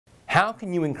How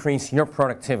can you increase your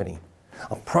productivity?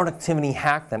 A productivity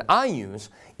hack that I use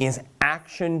is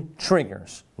action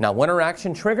triggers. Now, what are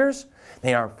action triggers?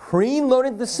 They are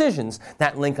preloaded decisions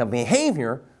that link a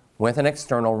behavior with an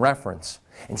external reference.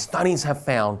 And studies have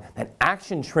found that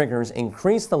action triggers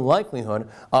increase the likelihood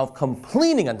of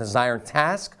completing a desired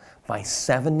task by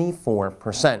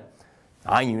 74%.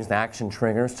 I used action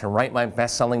triggers to write my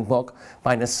best-selling book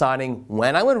by deciding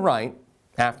when I would write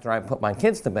after I put my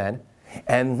kids to bed,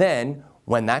 and then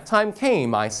when that time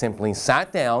came, I simply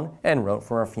sat down and wrote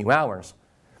for a few hours.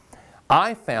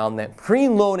 I found that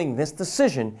preloading this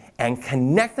decision and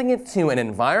connecting it to an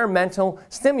environmental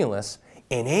stimulus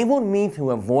enabled me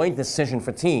to avoid decision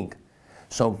fatigue.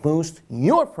 So boost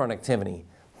your productivity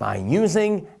by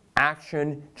using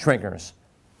action triggers.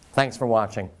 Thanks for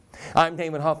watching. I'm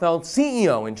David Hoffeld,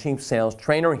 CEO and Chief Sales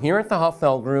Trainer here at the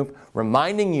Hoffeld Group,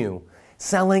 reminding you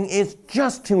selling is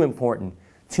just too important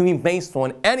to be based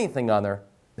on anything other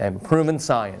than proven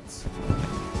science.